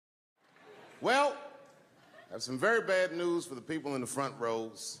Well, I have some very bad news for the people in the front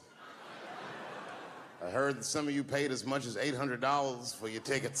rows. I heard that some of you paid as much as $800 for your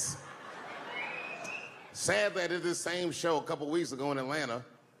tickets. Sadly, I did this same show a couple weeks ago in Atlanta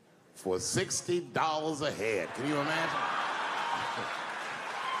for $60 a head. Can you imagine?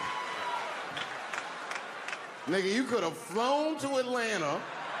 Nigga, you could have flown to Atlanta,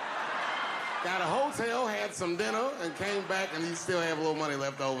 got a hotel, had some dinner, and came back, and you still have a little money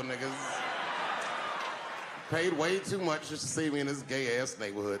left over, niggas. Paid way too much just to see me in this gay-ass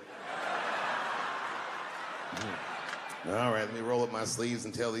neighborhood. All right, let me roll up my sleeves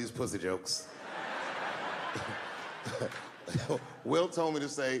and tell these pussy jokes. Will told me to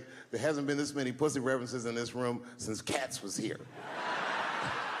say there hasn't been this many pussy references in this room since Cats was here.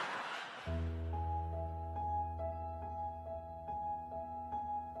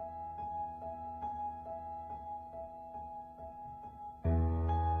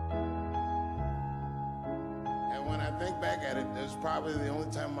 And when I think back at it, it's probably the only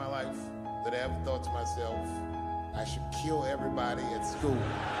time in my life that I ever thought to myself, I should kill everybody at school.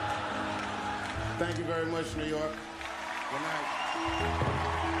 Thank you very much, New York. Good night.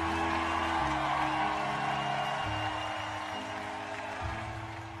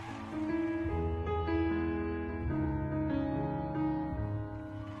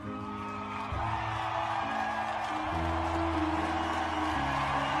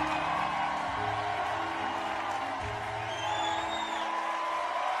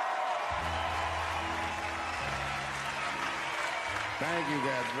 Thank you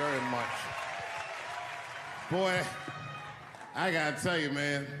guys very much. Boy, I gotta tell you,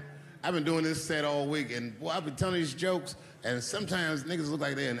 man, I've been doing this set all week, and boy, I've been telling these jokes, and sometimes niggas look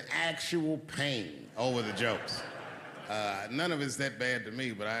like they're in actual pain over the jokes. None of it's that bad to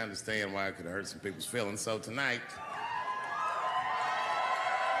me, but I understand why it could hurt some people's feelings. So tonight,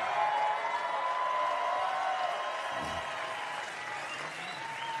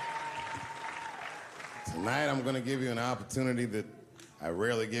 I'm gonna give you an opportunity that I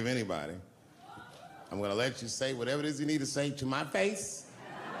rarely give anybody. I'm gonna let you say whatever it is you need to say to my face,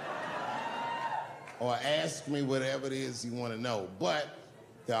 or ask me whatever it is you wanna know. But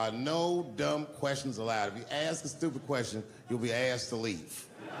there are no dumb questions allowed. If you ask a stupid question, you'll be asked to leave.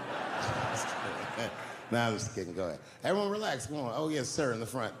 Nah, I'm just kidding, go ahead. Everyone relax, come on. Oh yes, sir, in the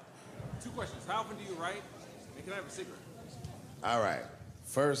front. 2 questions, how often do you write, and can I have a cigarette? All right,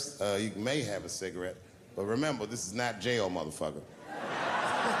 first, you may have a cigarette, but remember, this is not jail, motherfucker.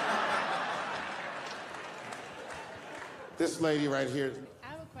 This lady right here. I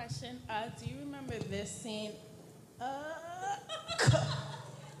have a question. Do you remember this scene? Oh,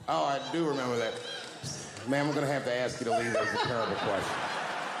 I do remember that. Ma'am, I'm gonna have to ask you to leave. That's a terrible question.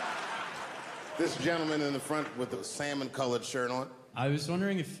 This gentleman in the front with the salmon-colored shirt on. I was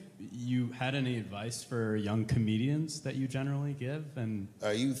wondering if you had any advice for young comedians that you generally give, and...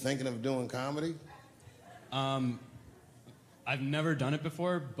 Are you thinking of doing comedy? I've never done it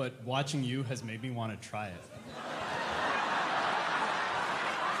before, but watching you has made me want to try it.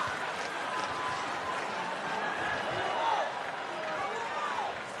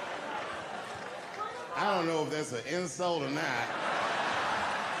 I don't know if that's an insult or not.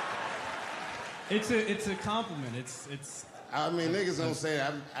 It's a compliment. It's. I mean, niggas don't say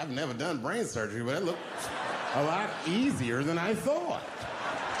I've never done brain surgery, but it looked a lot easier than I thought.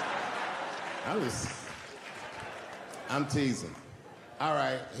 I'm teasing. All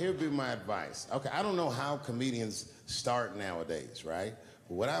right, here'd be my advice. Okay, I don't know how comedians start nowadays, right?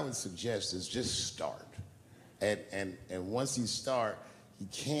 But what I would suggest is just start. And once you start, you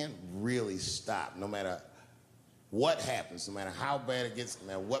can't really stop, no matter what happens, no matter how bad it gets, no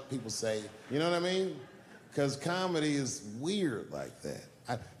matter what people say. You know what I mean? Because comedy is weird like that.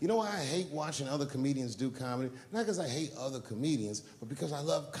 You know why I hate watching other comedians do comedy? Not because I hate other comedians, but because I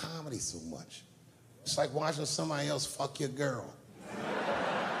love comedy so much. It's like watching somebody else fuck your girl.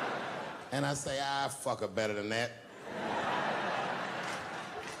 And I say, fuck her better than that.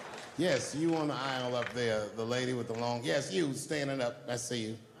 Yes, you on the aisle up there, the lady with the long... Yes, you, standing up. I see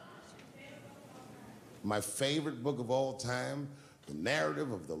you. My favorite book of all time, The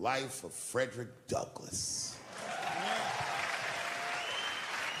Narrative of the Life of Frederick Douglass.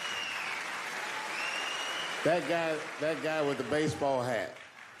 That guy with the baseball hat.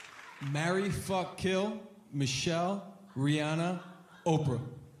 Marry, fuck, kill, Michelle, Rihanna, Oprah.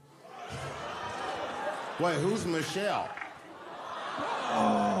 Wait, who's Michelle?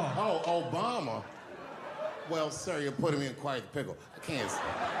 Oh, Obama. Well, sir, you're putting me in quite the pickle. I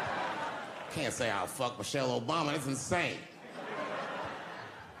can't say I'll fuck Michelle Obama. That's insane.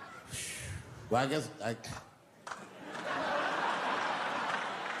 Well, I guess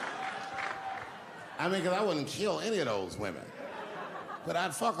I mean, because I wouldn't kill any of those women. But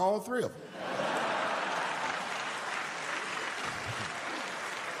I'd fuck all three of them.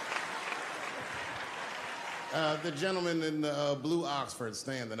 The gentleman in the blue Oxford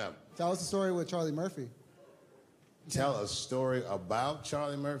standing up. Tell us the story with Charlie Murphy. Tell a story about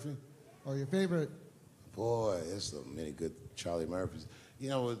Charlie Murphy? Or your favorite. Boy, there's so many good Charlie Murphys. You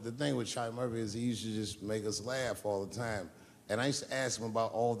know, the thing with Charlie Murphy is he used to just make us laugh all the time. And I used to ask him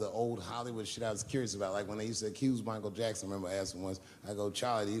about all the old Hollywood shit I was curious about. Like when they used to accuse Michael Jackson, I remember asking once, I go,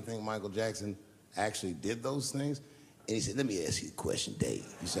 Charlie, do you think Michael Jackson actually did those things? And he said, let me ask you a question, Dave.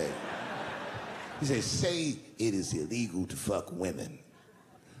 He said, say it is illegal to fuck women.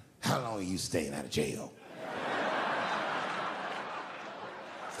 How long are you staying out of jail?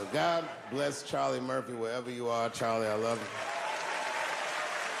 So God bless Charlie Murphy wherever you are. Charlie, I love you.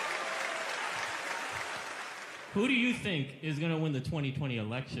 Who do you think is going to win the 2020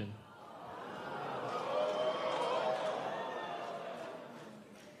 election?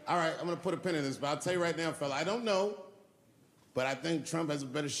 All right, I'm going to put a pin in this, but I'll tell you right now, fella, I don't know, but I think Trump has a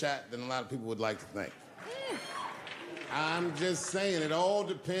better shot than a lot of people would like to think. I'm just saying, it all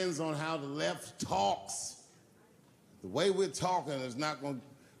depends on how the left talks. The way we're talking is not going to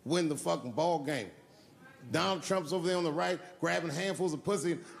win the fucking ball game. Donald Trump's over there on the right, grabbing handfuls of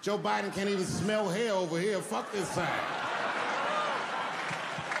pussy. Joe Biden can't even smell hair over here. Fuck this side.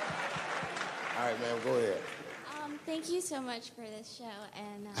 All right, man, go ahead. Thank you so much for this show.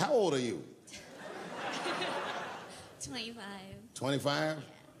 And How old are you? 25. 25?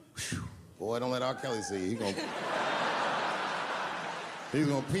 Yeah. Boy, don't let R. Kelly see you. He's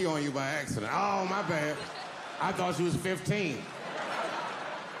gonna pee on you by accident. Oh, my bad. I thought she was 15.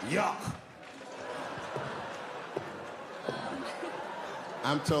 Yuck.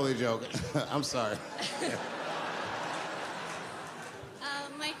 I'm totally joking. I'm sorry.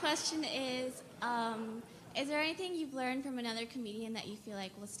 My question is there anything you've learned from another comedian that you feel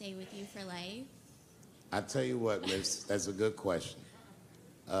like will stay with you for life? I tell you what, miss, that's a good question.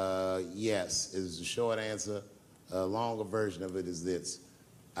 Yes, is the short answer. A longer version of it is this.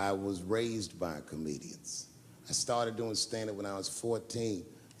 I was raised by comedians. I started doing stand-up when I was 14.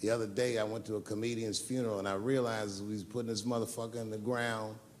 The other day, I went to a comedian's funeral, and I realized as we was putting this motherfucker in the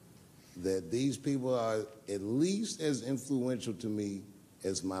ground that these people are at least as influential to me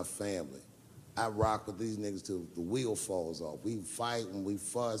as my family. I rock with these niggas till the wheel falls off. We fight and we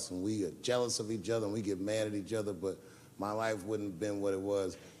fuss and we are jealous of each other and we get mad at each other, but my life wouldn't have been what it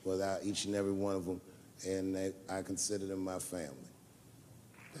was without each and every one of them, and I consider them my family.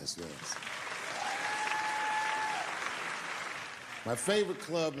 That's the answer. My favorite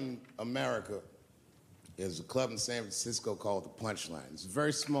club in America is a club in San Francisco called The Punchline. It's a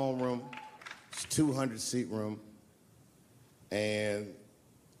very small room. It's a 200-seat room. And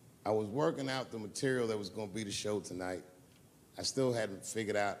I was working out the material that was going to be the show tonight. I still hadn't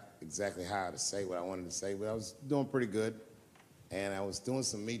figured out exactly how to say what I wanted to say, but I was doing pretty good. And I was doing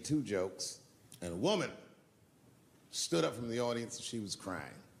some Me Too jokes. And a woman stood up from the audience and she was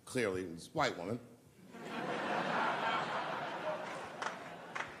crying. Clearly, it was a white woman.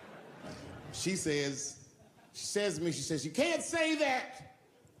 She says to me, you can't say that.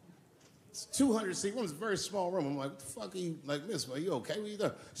 It's 200-seat room, it's a very small room. I'm like, what the fuck are you, like, miss, are you okay? What are you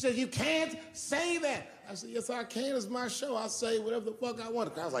doing? She says, you can't say that. I said, yes, I can, it's my show. I'll say whatever the fuck I want.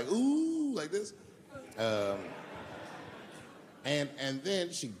 The crowd's like, ooh, like this. And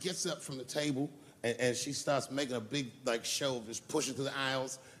then she gets up from the table and she starts making a big, like, show of just pushing through the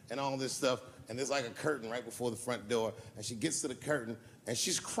aisles and all this stuff. And there's like a curtain right before the front door. And she gets to the curtain and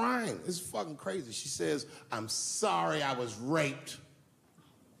she's crying. It's fucking crazy. She says, I'm sorry I was raped.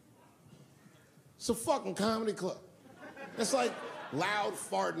 It's a fucking comedy club. It's like loud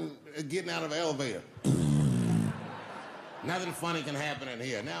farting getting out of an elevator. Nothing funny can happen in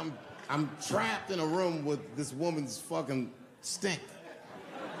here. Now I'm trapped in a room with this woman's fucking stink.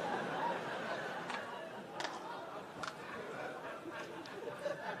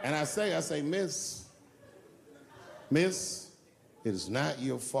 And I say, miss, it is not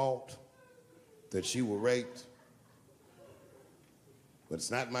your fault that you were raped, but it's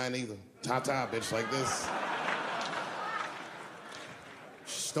not mine either. Ta-ta, bitch, like this.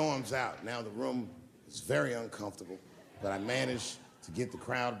 She storms out. Now the room is very uncomfortable, but I managed to get the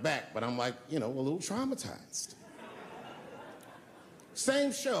crowd back, but I'm like, a little traumatized.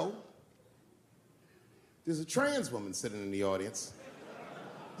 Same show, there's a trans woman sitting in the audience.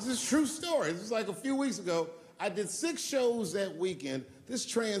 This is a true story. This was like a few weeks ago. I did 6 shows that weekend. This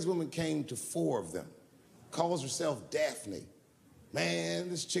trans woman came to 4 of them. Calls herself Daphne. Man,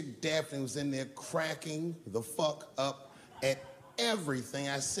 this chick Daphne was in there cracking the fuck up at everything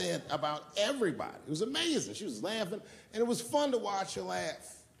I said about everybody. It was amazing. She was laughing, and it was fun to watch her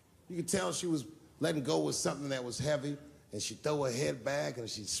laugh. You could tell she was letting go of something that was heavy, and she'd throw her head back, and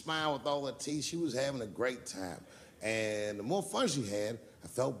she'd smile with all her teeth. She was having a great time. And the more fun she had, I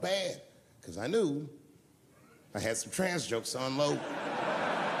felt bad, because I knew I had some trans jokes to unload.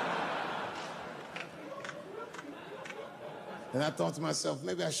 And I thought to myself,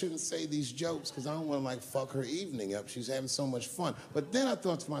 maybe I shouldn't say these jokes because I don't want to like fuck her evening up. She's having so much fun. But then I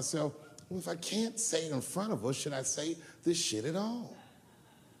thought to myself, well, if I can't say it in front of her, should I say this shit at all?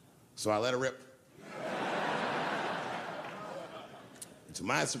 So I let her rip. To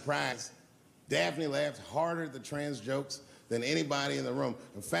my surprise, Daphne laughed harder at the trans jokes than anybody in the room.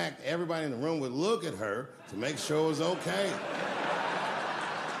 In fact, everybody in the room would look at her to make sure it was okay.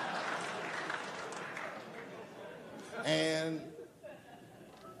 And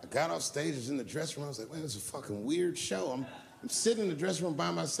I got off stage, I was in the dressing room, I was like, man, it's a fucking weird show. I'm sitting in the dressing room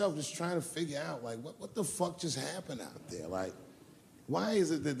by myself just trying to figure out, like, what the fuck just happened out there? Like, why is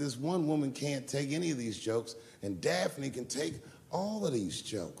it that this one woman can't take any of these jokes and Daphne can take all of these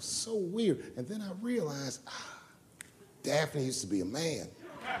jokes? So weird. And then I realized, Daphne used to be a man.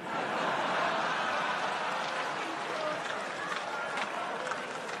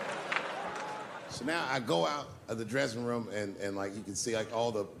 So now I go out of the dressing room and like you can see like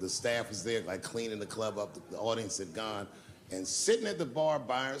all the staff was there like cleaning the club up, the audience had gone, and sitting at the bar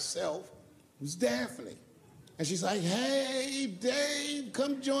by herself was Daphne. And she's like, hey, Dave,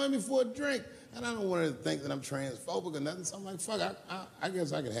 come join me for a drink. And I don't want her to think that I'm transphobic or nothing, so I'm like, fuck, I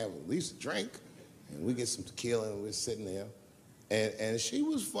guess I could have at least a drink. And we get some tequila and we're sitting there. And she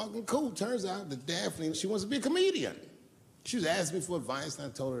was fucking cool. Turns out that Daphne, she wants to be a comedian. She was asking me for advice, and I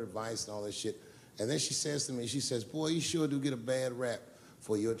told her advice and all this shit. And then she says to me, she says, boy, you sure do get a bad rap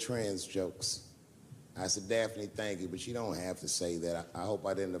for your trans jokes. I said, Daphne, thank you, but you don't have to say that. I hope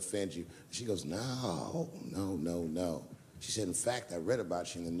I didn't offend you. She goes, no. She said, in fact, I read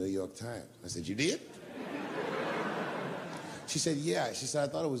about you in the New York Times. I said, you did? She said, yeah. She said,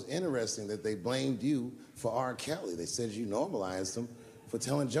 I thought it was interesting that they blamed you for R. Kelly. They said you normalized him for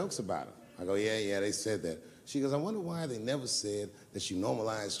telling jokes about him. I go, yeah, they said that. She goes, I wonder why they never said that you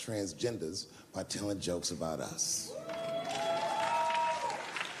normalized transgenders by telling jokes about us.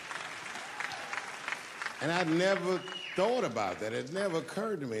 And I'd never thought about that. It never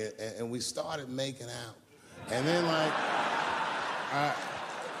occurred to me. And we started making out. And then, like,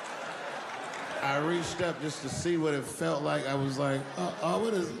 I reached up just to see what it felt like. I was like,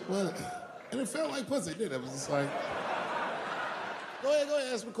 what? And it felt like pussy, didn't it? It was just like, go ahead,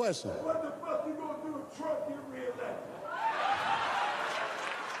 ask me a question. What the fuck you gonna do if Trump get reelected?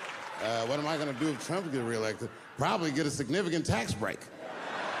 What am I gonna do if Trump gets reelected? Probably get a significant tax break.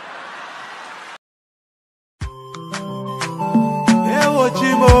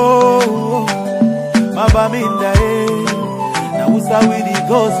 Chimo, mabaminda na usawidi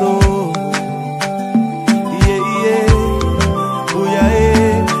gozo, buya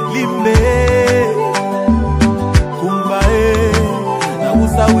limbe, kumba na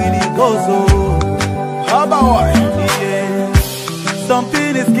usawidi gozo. How about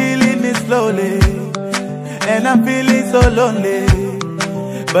something is killing me slowly, and I'm feeling so lonely.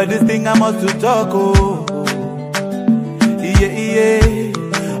 But this thing I must to talk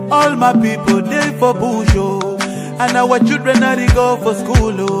All my people, they for bush, oh. And our children are they go for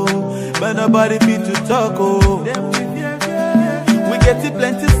school, oh. But nobody fit to talk, oh. We get it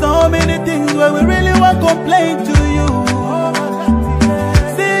plenty, so many things where we really want to complain to you.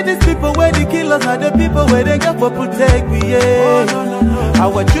 See these people where they kill us, are the people where they got for protect me, yeah.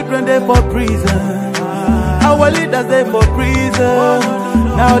 Our children, they for prison. Our leaders, they for prison.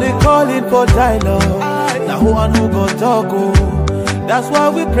 Now they calling for dialogue. Now who and who go talk, oh. That's why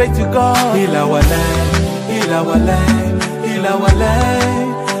we pray to God. Heal our land, heal our land, heal our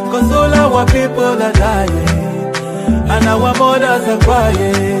land. Cause all our people are dying, and our mothers are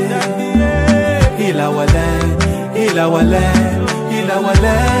crying. Heal our land, heal our land, heal our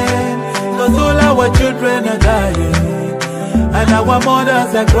land. Cause all our children are dying, and our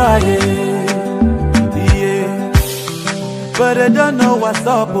mothers are crying. Yeah. But I don't know what's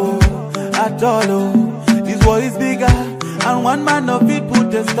up, oh, at all, oh. This war is bigger. And one man of it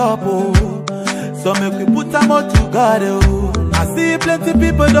put a stop, oh. So make we put them all together, oh. I see plenty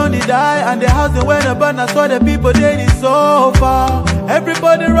people don't die, and the house they went burn. I saw the people they so far.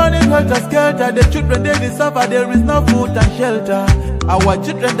 Everybody running helter skelter. The children they suffer. There is no food and shelter. Our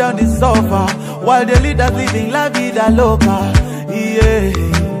children down the suffer, while the leaders living la vida loca. Yeah.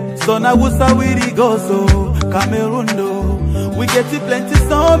 So now we say we go so Cameroon, though. We get it plenty,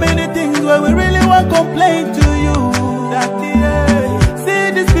 so many things where we really want to complain to you.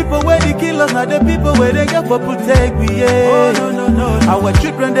 See these people where they kill us, not the people where they get for protect we, yeah. Our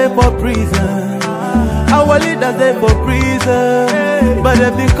children they for prison, our leaders they for prison, but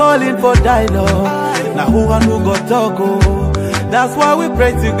they've been calling for dialogue. Now who and who got talk, oh. That's why we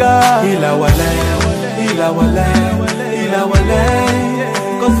pray to God. Heal our land, heal our land, heal our land.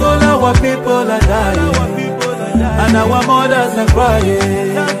 Cause all our people are dying, and our mothers are crying.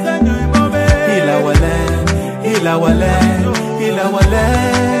 Heal our land, heal our land, heal our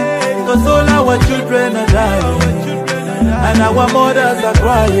land. Cause all our children are dying, and our mothers are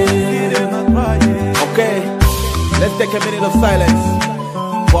crying. Okay, let's take a minute of silence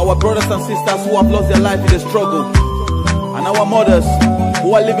for our brothers and sisters who have lost their life in the struggle, and our mothers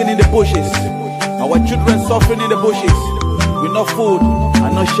who are living in the bushes, our children suffering in the bushes with no food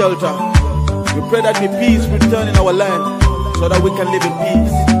and no shelter. We pray that the peace return in our land so that we can live in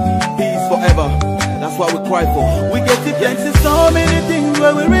peace, peace forever. That's what we cry for. We get to plenty so many things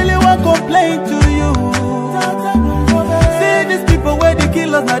where we really want to complain to you. See these people where they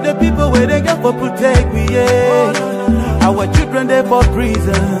kill us, not the people where they get for protect we, yeah. Our children they for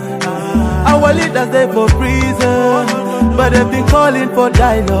prison, our leaders they for prison, but they've been calling for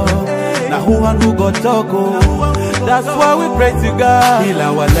dialogue. Now who and who got talk, oh. That's why we pray to God. Heal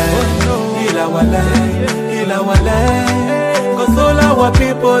our land, heal our land, heal our land. Cause all our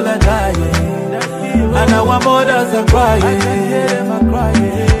people are dying, and our mothers are crying.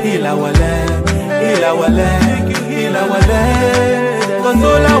 Heal our land, heal our land, heal our land. Cause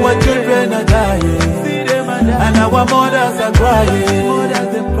all our children are dying, and our mothers are crying.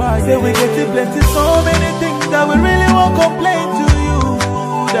 Say we get to plenty so many things that we really won't complain to you,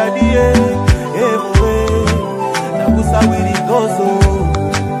 Daddy, now who's how we go so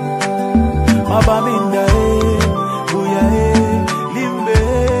Mabaminda, Buya, Limbe.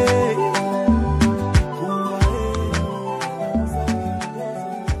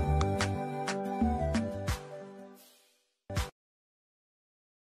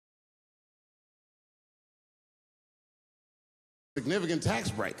 Significant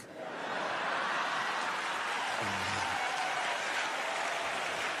tax break.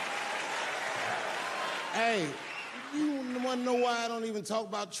 Hey, you want to know why I don't even talk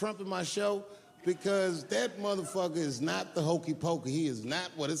about Trump in my show? Because that motherfucker is not the hokey pokey. He is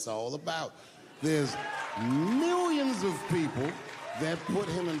not what it's all about. There's millions of people that put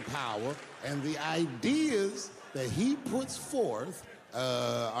him in power, and the ideas that he puts forth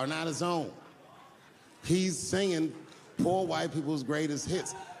are not his own. He's singing poor white people's greatest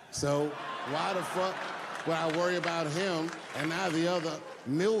hits. So why the fuck would I worry about him and not the other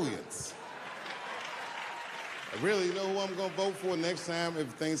millions? Really, you know who I'm gonna vote for next time if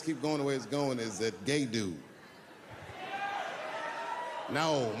things keep going the way it's going is that gay dude.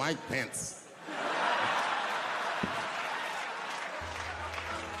 No, Mike Pence.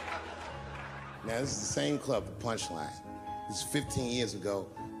 Now, this is the same club, the Punchline. This is 15 years ago,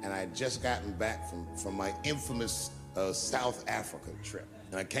 and I had just gotten back from my infamous South Africa trip.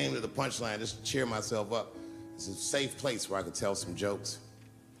 And I came to the Punchline just to cheer myself up. It's a safe place where I could tell some jokes.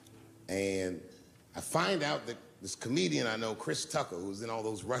 And I find out that this comedian I know, Chris Tucker, who's in all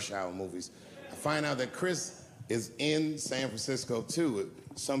those Rush Hour movies, I find out that Chris is in San Francisco too at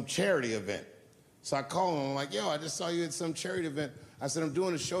some charity event. So I call him, I'm like, yo, I just saw you at some charity event. I said, I'm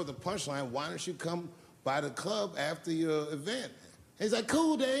doing a show at the Punchline. Why don't you come by the club after your event? He's like,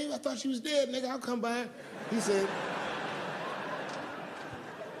 cool, Dave. I thought she was dead, nigga. I'll come by.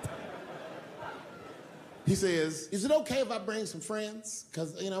 He says, is it okay if I bring some friends?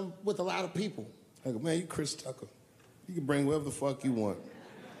 Because, you know, I'm with a lot of people. I go, man, you Chris Tucker. You can bring whoever the fuck you want.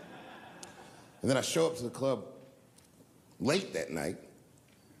 And then I show up to the club late that night.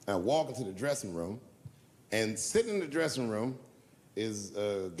 I walk into the dressing room, and sitting in the dressing room is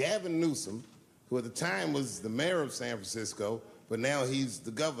Gavin Newsom, who at the time was the mayor of San Francisco, but now he's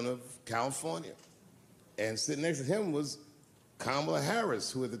the governor of California. And sitting next to him was Kamala Harris,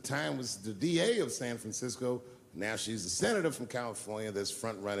 who at the time was the DA of San Francisco. Now she's the senator from California that's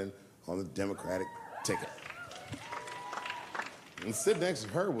front-running on the Democratic ticket. And sitting next to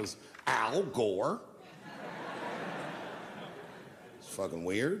her was Al Gore. It's fucking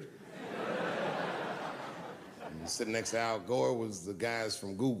weird. And sitting next to Al Gore was the guys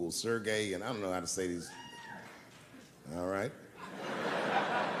from Google, Sergey, and I don't know how to say these. All right.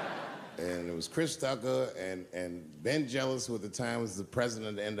 And it was Chris Tucker and Ben Jealous, who at the time was the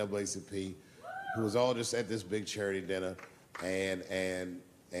president of the NAACP, who was all just at this big charity dinner,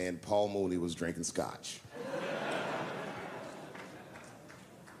 and Paul Mooney was drinking scotch.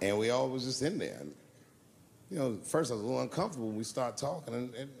 And we all was just in there. And, you know, at first I was a little uncomfortable when we started talking,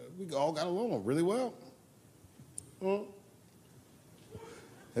 and we all got along really well.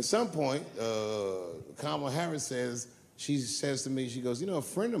 At some point, Kamala Harris she says to me, she goes, you know, a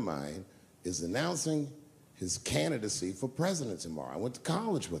friend of mine is announcing his candidacy for president tomorrow. I went to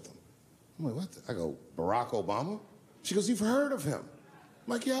college with him. I'm like, what? I go, Barack Obama? She goes, you've heard of him?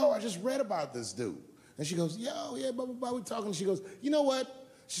 I'm like, yo, I just read about this dude. And she goes, yo, yeah, blah, blah, blah, we're talking. She goes, you know what?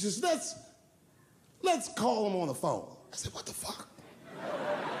 She says, let's call him on the phone. I said, what the fuck?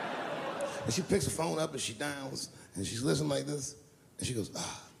 And she picks the phone up and she dials and she's listening like this. And she goes,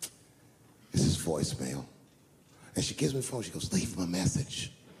 this is voicemail. And she gives me the phone, she goes, leave him a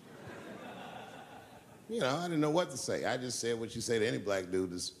message. You know, I didn't know what to say. I just said what you say to any black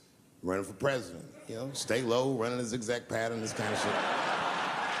dude that's running for president. You know, stay low, running a zigzag pattern, this kind of shit.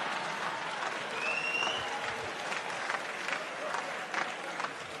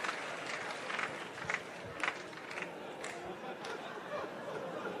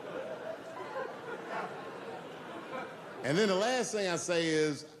 And then the last thing I say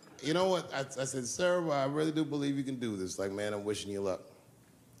is, you know what? I said, sir, I really do believe you can do this. Like, man, I'm wishing you luck.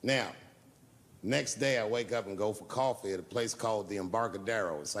 Now, next day I wake up and go for coffee at a place called the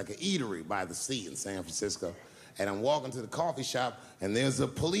Embarcadero. It's like an eatery by the sea in San Francisco. And I'm walking to the coffee shop and there's a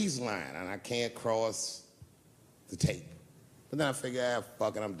police line and I can't cross the tape. But then I figure,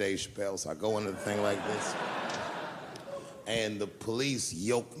 fuck it, I'm Dave Chappelle, so I go into the thing like this. And the police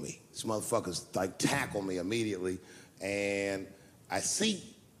yoke me. These motherfuckers like tackle me immediately. And I see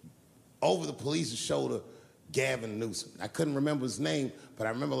over the police's shoulder Gavin Newsom. I couldn't remember his name, but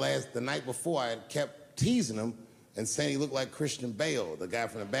I remember the night before I had kept teasing him and saying he looked like Christian Bale, the guy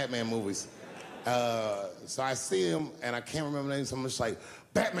from the Batman movies. So I see him and I can't remember the name, so I'm just like,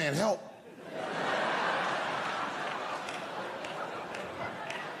 Batman, help!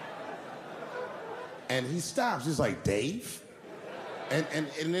 And he stops, he's like, Dave?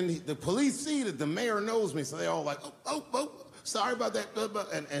 And then the police see that the mayor knows me, so they're all like, oh, sorry about that.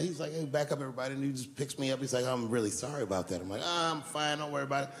 And he's like, hey, back up, everybody. And he just picks me up. He's like, I'm really sorry about that. I'm like, I'm fine, don't worry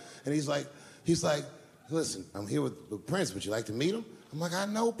about it. And he's like, listen, I'm here with Prince. Would you like to meet him? I'm like, I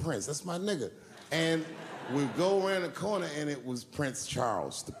know Prince. That's my nigga. And we go around the corner, and it was Prince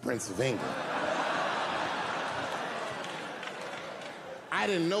Charles, the Prince of England. I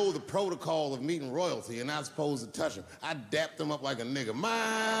didn't know the protocol of meeting royalty. You're not supposed to touch him. I dapped him up like a nigga.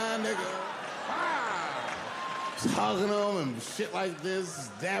 My nigga. Just hugging him and shit like this,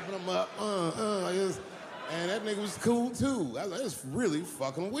 dapping him up. Like this. And that nigga was cool, too. I was like, it's really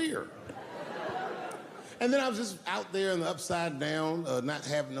fucking weird. And then I was just out there in the upside down, not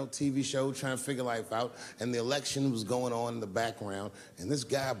having no TV show, trying to figure life out. And the election was going on in the background. And this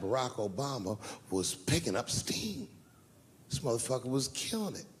guy, Barack Obama, was picking up steam. This motherfucker was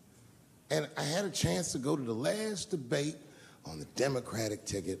killing it. And I had a chance to go to the last debate on the Democratic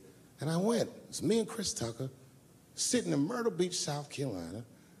ticket, and I went. It's me and Chris Tucker sitting in Myrtle Beach, South Carolina.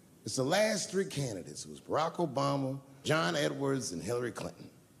 It's the last three candidates. It was Barack Obama, John Edwards, and Hillary Clinton.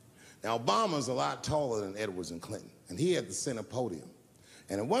 Now, Obama's a lot taller than Edwards and Clinton, and he had the center podium.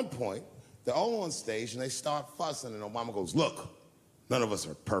 And at one point, they're all on stage, and they start fussing, and Obama goes, look, none of us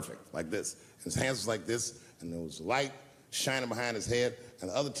are perfect, like this. And his hands was like this, and there was light shining behind his head, and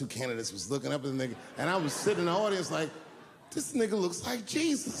the other two candidates was looking up at the nigga, and I was sitting in the audience like, this nigga looks like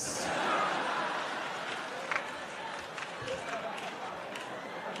Jesus.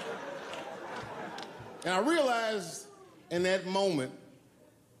 And I realized in that moment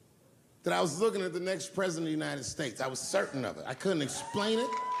that I was looking at the next president of the United States. I was certain of it. I couldn't explain it,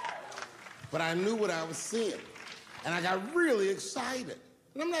 but I knew what I was seeing. And I got really excited.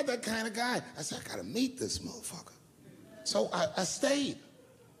 And I'm not that kind of guy. I said, I gotta meet this motherfucker. So I stayed.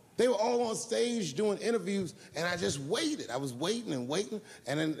 They were all on stage doing interviews, and I just waited. I was waiting and waiting,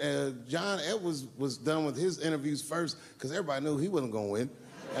 and then John Edwards was done with his interviews first, because everybody knew he wasn't gonna win.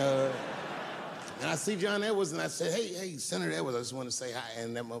 And I see John Edwards, and I said, hey, Senator Edwards, I just want to say hi.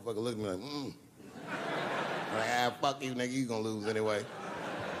 And that motherfucker looked at me like, I'm like, fuck you, nigga, you gonna lose anyway.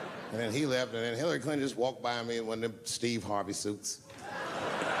 And then he left, and then Hillary Clinton just walked by me in one of them Steve Harvey suits.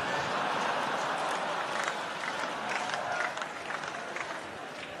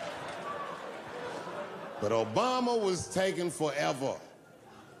 But Obama was taking forever.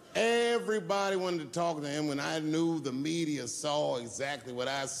 Everybody wanted to talk to him. When I knew the media saw exactly what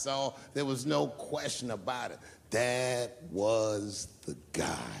I saw, there was no question about it. That was the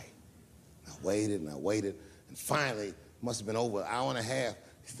guy. I waited and I waited, and finally, it must have been over an hour and a half,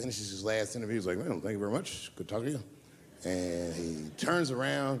 he finishes his last interview. He's like, well, thank you very much. Good talking to you. And he turns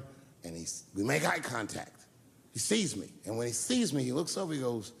around, and we make eye contact. He sees me, and when he sees me, he looks over, he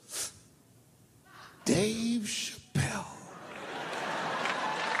goes, Dave Chappelle.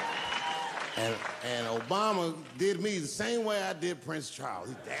 And Obama did me the same way I did Prince Charles.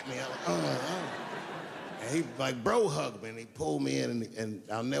 He dapped me up. And he, like, bro hugged me, and he pulled me in, and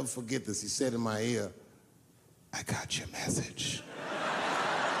I'll never forget this. He said in my ear, "I got your message."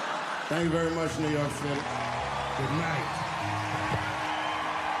 Thank you very much, New York City. Good night.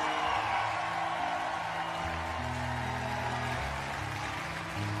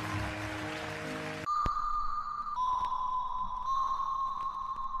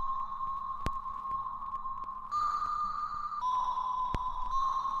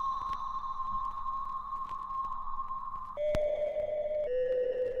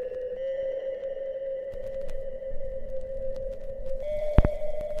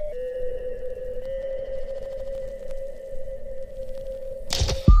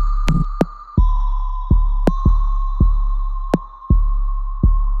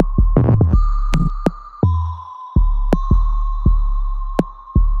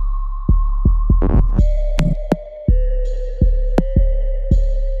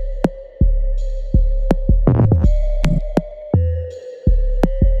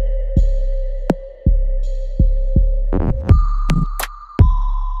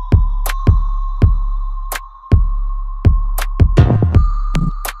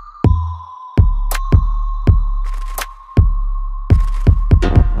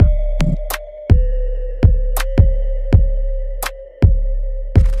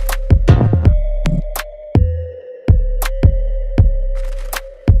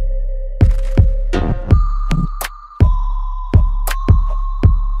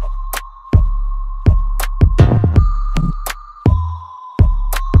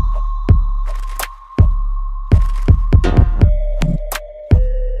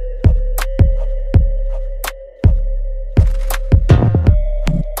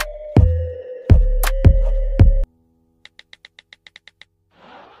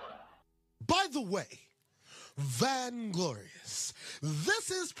 By the way, Vanglorious, this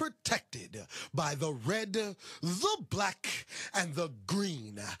is protected by the red, the black, and the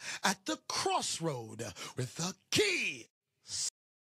green at the crossroad with the key.